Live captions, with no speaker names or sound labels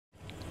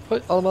Hoi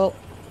allemaal,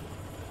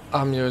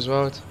 I'm here as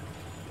well.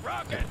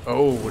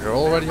 Oh, they're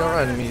already our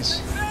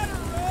enemies.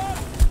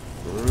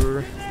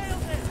 We're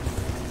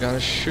gonna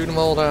shoot them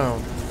all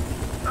down.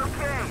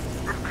 Okay,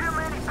 there's too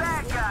many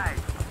bad guys.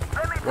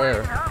 Let me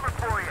Where? hover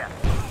for you.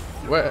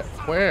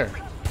 Where?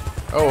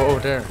 Oh,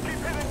 there.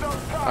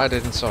 I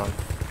didn't saw him.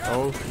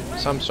 Oh,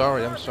 so I'm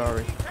sorry.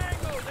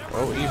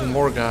 Oh, even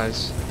more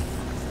guys.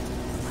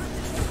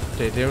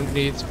 They don't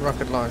need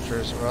rocket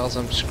launchers or else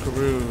I'm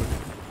screwed.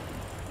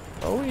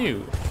 Oh,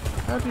 you.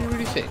 How do you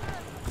really think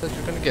that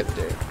you're gonna get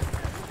there?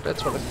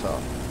 That's what I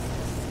thought.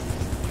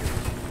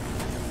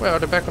 Well, are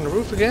they back on the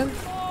roof again?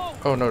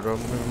 Oh no, there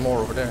are more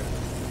over there.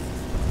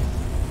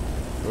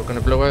 We're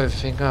gonna blow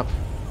everything up.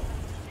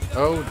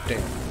 Oh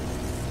damn.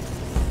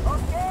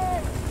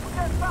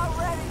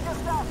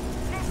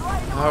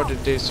 How did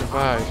they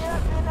survive?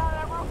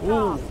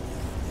 Ooh.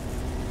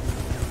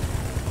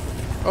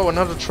 Oh,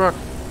 another truck.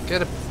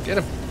 Get him.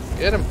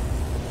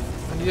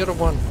 And the other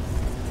one.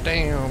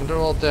 Damn, they're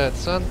all dead,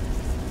 son.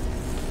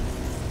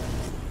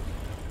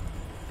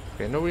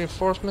 Okay, no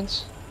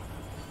reinforcements.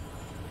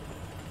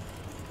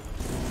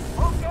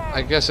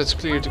 I guess it's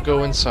clear to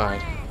go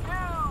inside.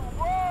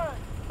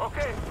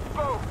 Okay,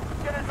 go.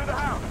 Get into the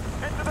house.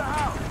 Into the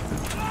house.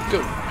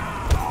 Go.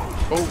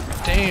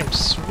 Oh, damn,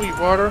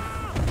 Sweetwater.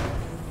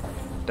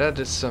 That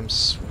is some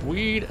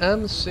sweet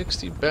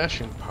M60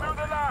 bashing power.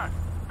 Through the line.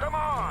 Come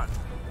on.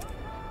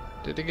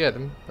 Did I get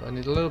him? I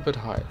need a little bit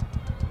higher.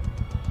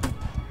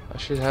 I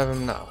should have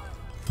him now.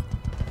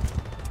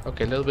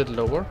 Okay, a little bit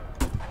lower.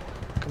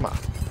 Come on.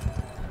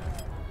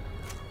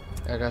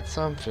 I got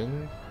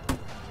something.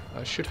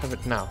 I should have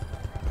it now.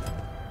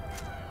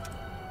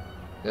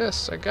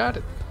 Yes, I got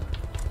it.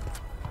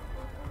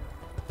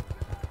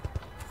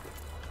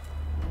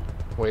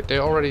 Wait,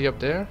 they're already up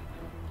there?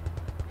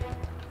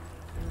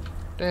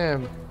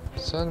 Damn,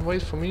 son,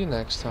 wait for me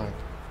next time.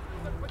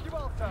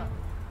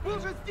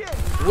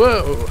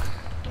 Whoa!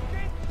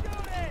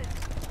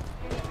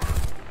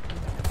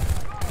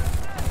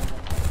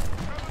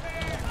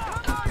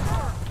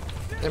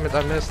 Damn it,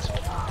 I missed.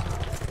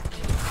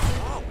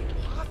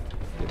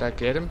 Did I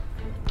get him?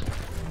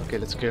 Okay,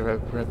 let's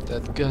grab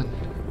that gun.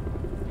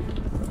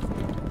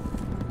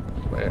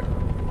 Where?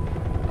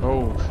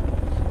 Oh.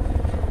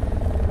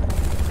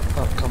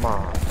 Oh, come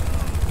on.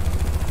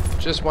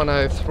 Just when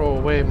I throw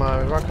away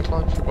my rocket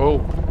launcher.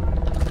 Oh.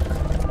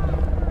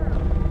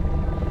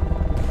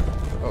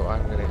 Oh,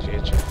 I'm gonna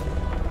get you.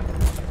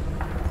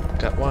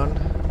 Got one.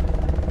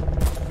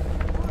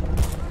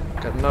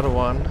 Got another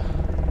one.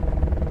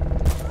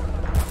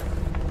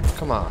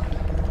 Come on.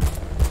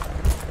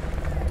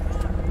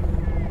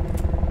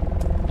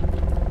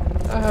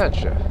 I had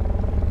you.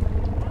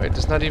 Wait,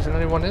 there's not even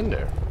anyone in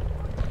there.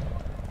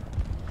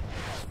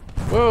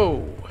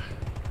 Whoa!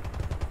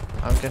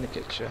 I'm gonna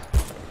get you.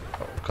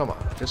 Oh, come on.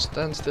 Just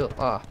stand still.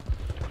 Ah.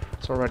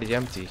 It's already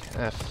empty.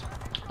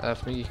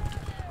 F me.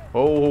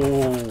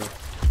 Oh!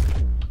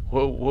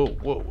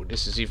 Whoa.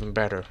 This is even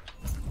better.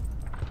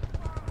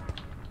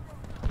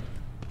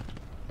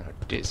 Now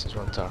this is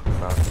what I'm talking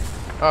about.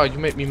 Oh, you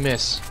made me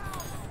miss.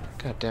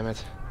 God damn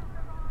it.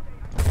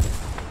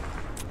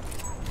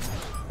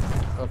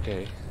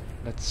 Okay,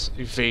 let's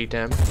evade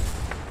them.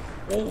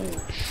 Oh,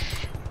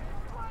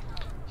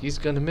 he's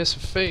gonna miss a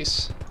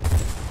face.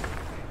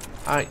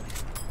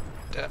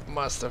 That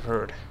must have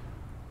hurt.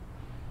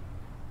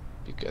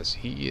 Because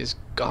he is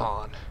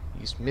gone.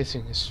 He's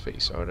missing his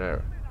face. Oh,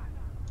 there.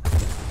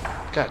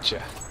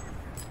 Gotcha.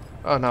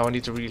 Oh, now I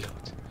need to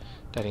reload.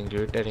 That ain't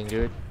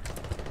good.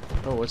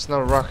 Oh, it's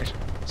not a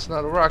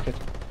rocket.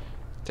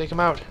 Take him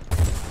out.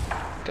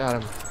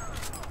 Got him.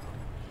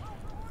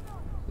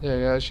 Yeah,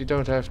 guys, you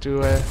don't have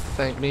to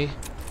thank me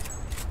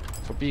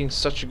for being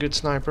such a good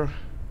sniper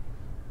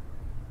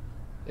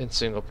in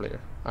single player.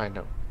 I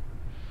know.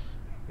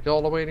 You're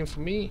all waiting for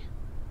me.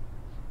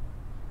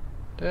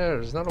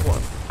 There's another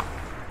one.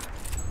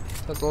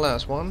 That's the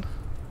last one.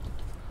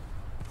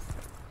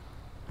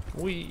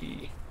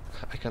 Whee!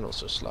 I can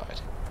also slide.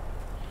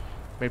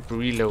 Maybe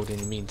reload in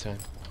the meantime.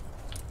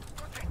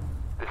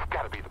 This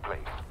gotta be the place.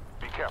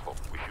 Be careful.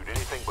 We shoot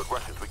anything but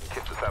Russians, we can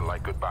kiss the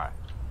satellite goodbye.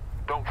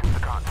 Don't shoot the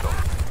console.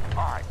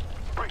 Alright,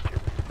 break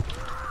it.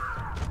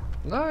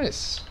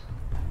 Nice.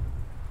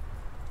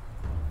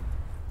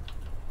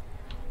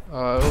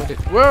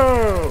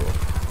 Whoa!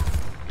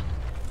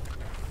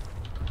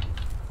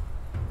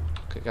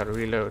 Okay, gotta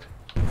reload.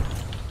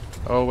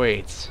 Oh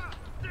wait,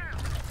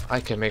 I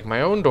can make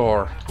my own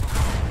door.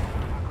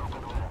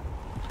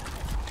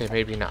 Okay,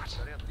 maybe not.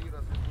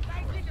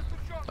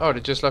 Oh, they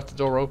just left the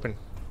door open.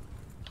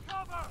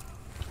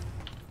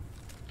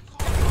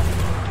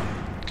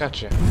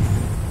 Gotcha.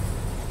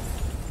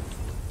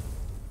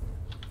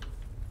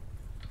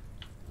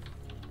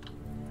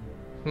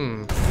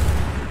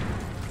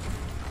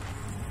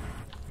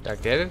 Did I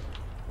get it?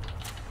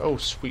 Oh,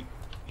 sweet.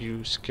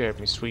 You scared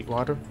me,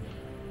 Sweetwater.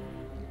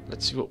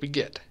 Let's see what we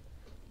get.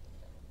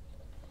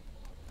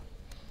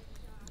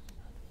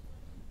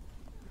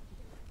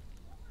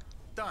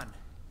 Done.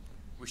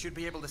 We should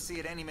be able to see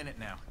it any minute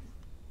now.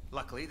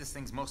 Luckily, this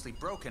thing's mostly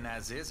broken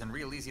as is and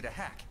real easy to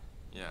hack.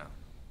 Yeah.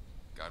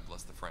 God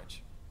bless the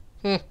French.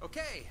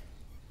 Okay.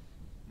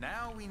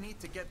 Now we need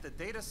to get the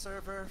data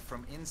server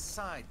from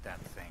inside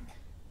that thing.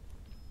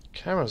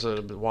 Camera's a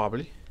little bit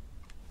wobbly.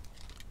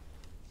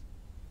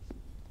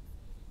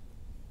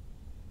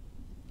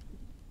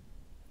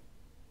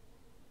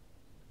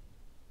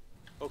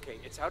 Okay,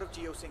 it's out of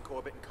geosync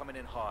orbit and coming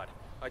in hard.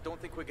 I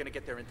don't think we're gonna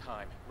get there in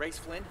time. Race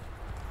Flynn?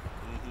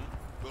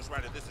 Ghost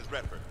Rider, this is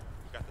Redford.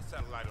 We got the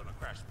satellite on a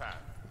crash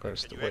path.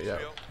 Where's Can the you way out?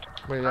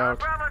 exfil? Way out.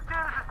 Bravo 2, this is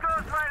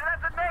Ghost Rider.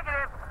 That's a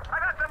negative. I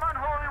got some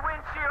unholy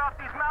wind shear off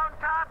these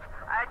mountaintops.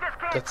 I just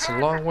can't. That's a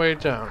long way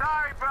down.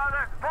 Sorry,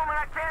 brother. Moment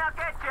I can, I'll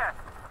get you.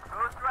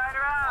 Ghost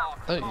Rider out.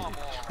 Hey,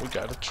 we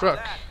got a truck.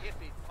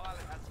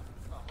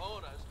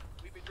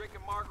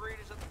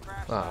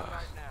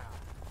 Ah.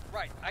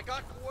 Right, I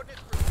got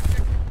coordinates for the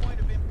projected point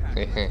of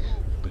impact.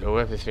 Blow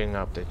everything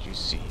up that you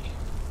see.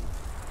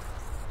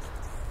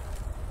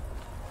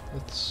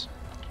 It's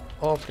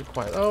awfully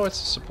quiet. Oh,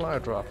 it's a supply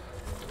drop.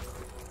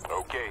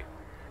 Okay,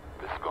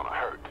 this is gonna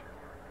hurt.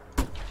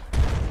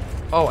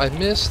 Oh, I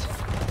missed.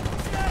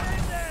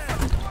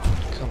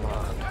 Come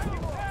on.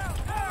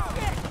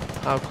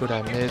 How could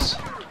I miss?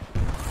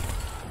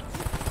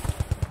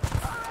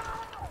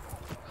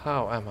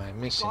 How am I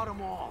missing?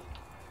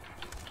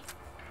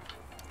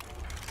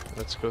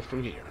 Let's go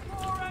through here.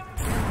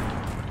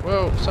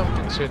 Whoa,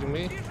 something's hitting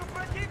me.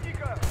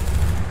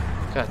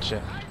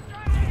 Gotcha.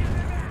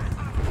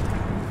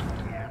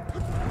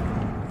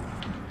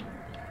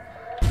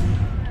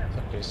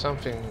 Okay,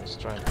 something's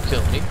trying to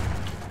kill me.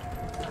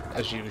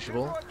 As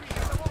usual.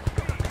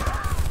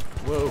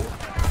 Whoa.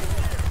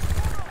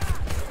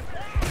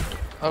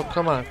 Oh,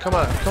 come on, come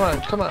on, come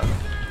on, come on.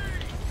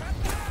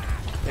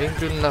 Ain't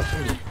good enough for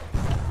me.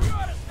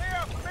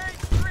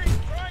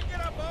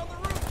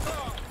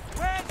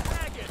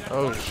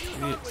 Oh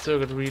shit, still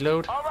gotta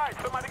reload. Alright,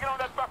 somebody get on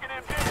that fucking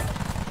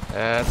MG.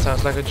 That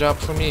sounds like a job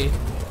for me.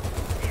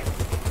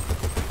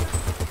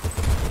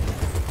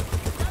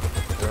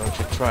 Don't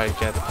you try to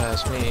get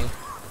past me.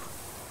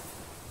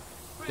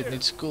 It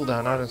needs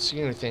cooldown, I don't see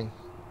anything.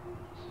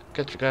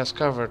 Get you guys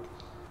covered.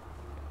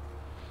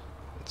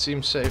 It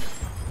seems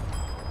safe.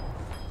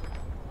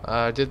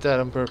 I did that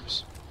on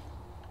purpose.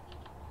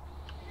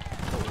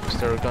 Is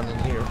there a gun in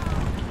here?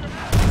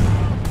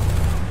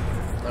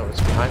 No,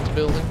 it's behind the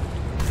building.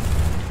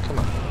 Come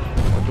on.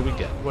 What do we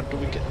get? What do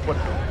we get? What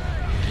do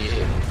we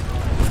get?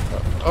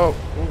 Oh,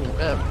 ooh,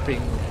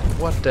 epping.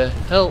 What the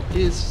hell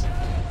is...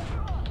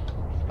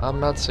 I'm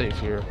not safe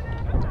here.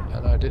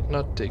 And I did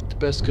not take the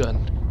best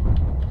gun.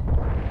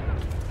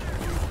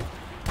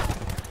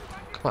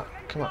 Come on,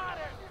 come on.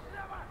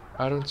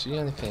 I don't see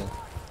anything.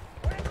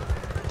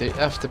 They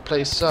F the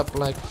place up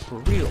like for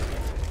real.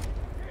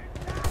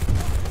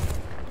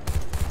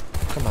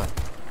 Come on.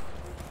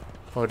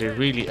 Oh, they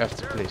really F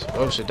the place.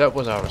 Oh, so that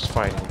was I was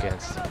fighting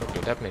against.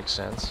 Okay, that makes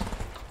sense.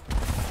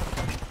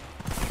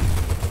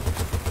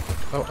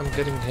 Oh, I'm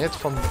getting hit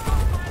from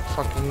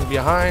fucking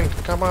behind.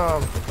 Come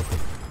on.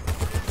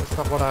 That's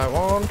not what I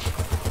want.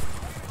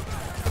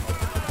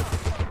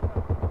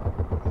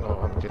 Oh,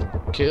 I'm getting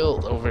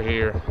killed over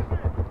here.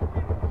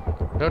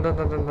 No, no,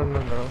 no, no, no,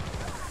 no, no.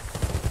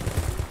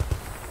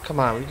 Come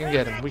on, we can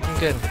get him. We can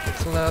get him.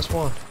 It's the last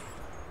one.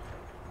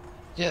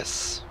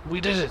 Yes,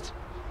 we did it.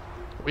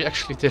 We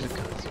actually did it,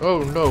 guys. Oh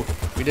no,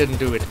 we didn't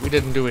do it. We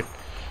didn't do it.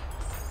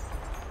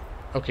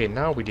 Okay,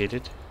 now we did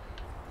it.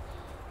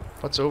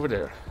 What's over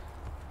there?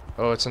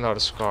 Oh, it's another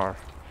scar.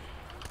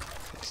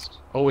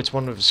 Oh, it's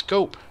one with a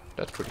scope.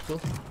 That's pretty cool.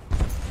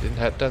 Didn't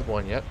have that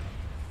one yet.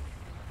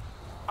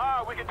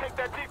 Ah, we can take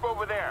that jeep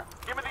over there.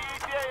 Give me the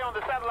ETA on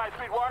the satellite,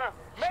 Sweetwater.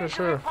 Sure,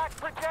 sure.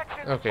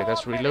 Okay,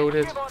 that's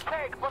reloaded.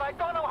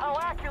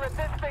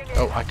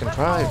 Oh, I can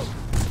drive.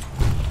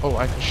 Oh,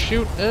 I can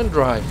shoot and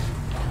drive.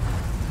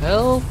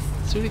 Hell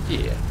to the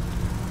yeah.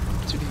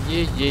 To the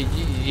yeah, yeah,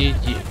 yeah,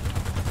 yeah, yeah.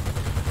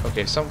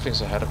 Okay,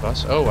 something's ahead of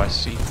us. Oh, I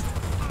see.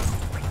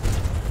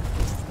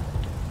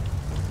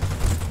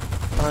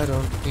 I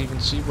don't even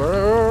see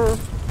where.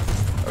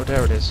 Oh,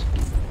 there it is.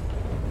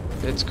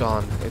 It's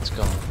gone. It's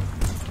gone.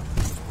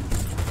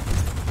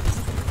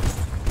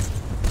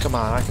 Come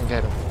on, I can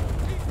get him.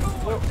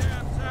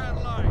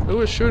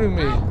 Who is shooting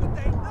me?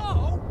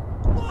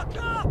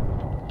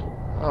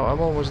 Oh,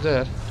 I'm almost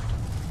dead.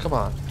 Come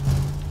on.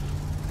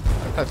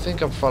 I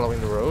think I'm following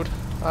the road.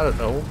 I don't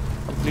know.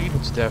 I'm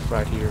bleeding to death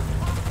right here.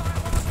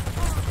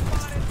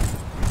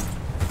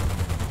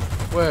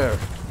 Where?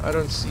 I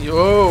don't see.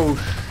 Oh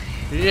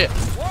shit!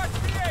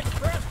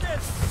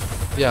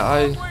 Yeah,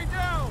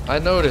 I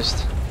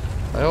noticed.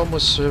 I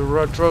almost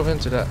drove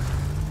into that.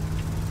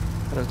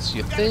 I don't see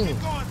a thing.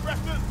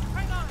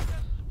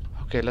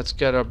 Okay, let's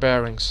get our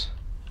bearings.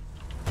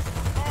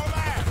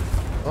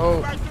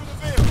 Oh.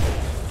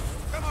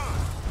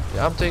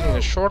 Yeah, I'm taking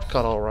a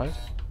shortcut, alright.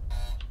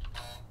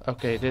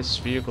 Okay, this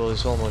vehicle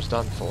is almost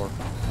done for.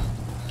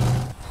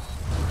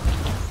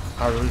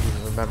 I really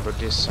remember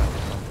this sound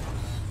from.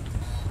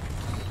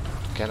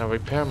 Can I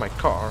repair my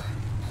car?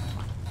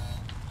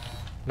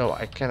 No,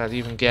 I cannot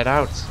even get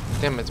out.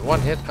 Damn it,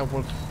 one hit and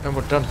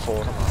we're done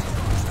for.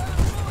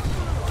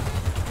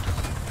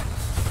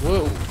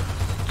 Whoa,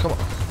 come on.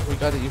 We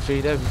gotta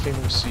evade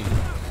everything we see.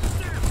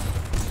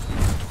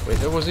 Wait,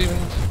 there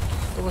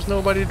was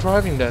nobody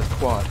driving that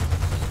quad.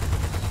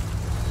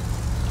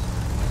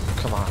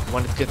 Come on,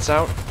 when it gets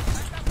out.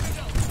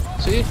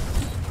 See?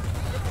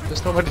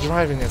 There's nobody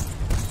driving it.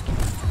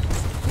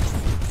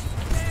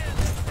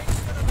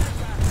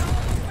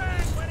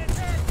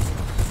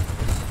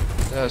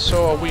 Yeah,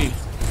 so are we.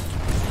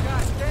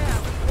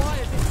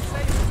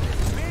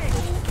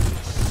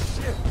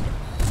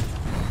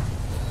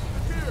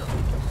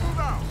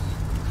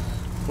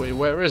 Wait,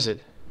 where is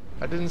it?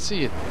 I didn't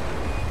see it.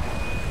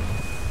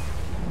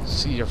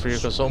 See, your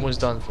vehicle's almost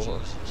done for.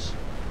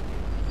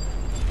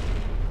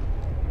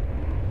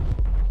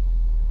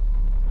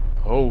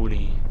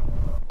 Holy.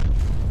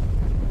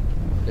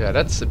 Yeah,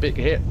 that's a big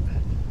hit.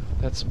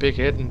 That's a big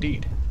hit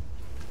indeed.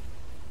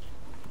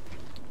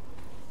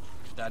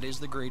 That is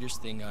the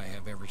greatest thing I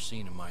have ever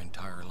seen in my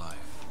entire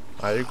life.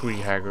 I agree,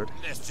 Haggard.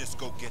 Let's just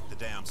go get the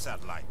damn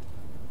satellite.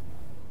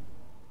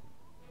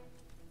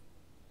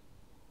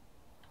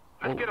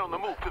 Let's get on the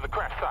move to the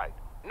crash site.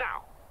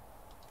 Now!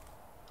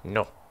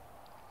 No.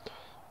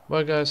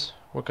 Well, guys,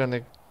 we're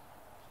gonna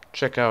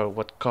check out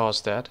what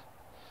caused that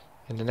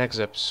in the next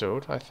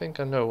episode. I think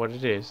I know what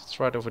it is. It's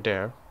right over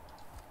there.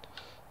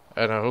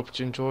 And I hope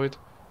you enjoyed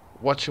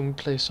watching me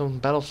play some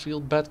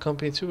Battlefield Bad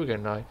Company 2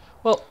 again.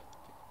 Well,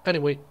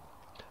 anyway,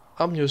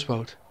 I'm your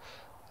Woud.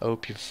 I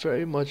hope you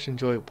very much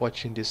enjoyed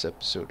watching this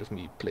episode of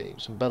me playing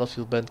some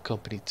Battlefield Bad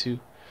Company 2.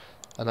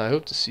 And I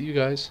hope to see you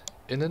guys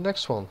in the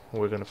next one.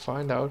 We're gonna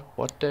find out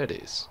what that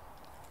is.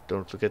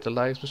 Don't forget to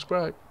like and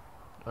subscribe.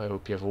 I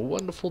hope you have a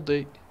wonderful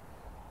day.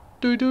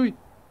 Doei doei!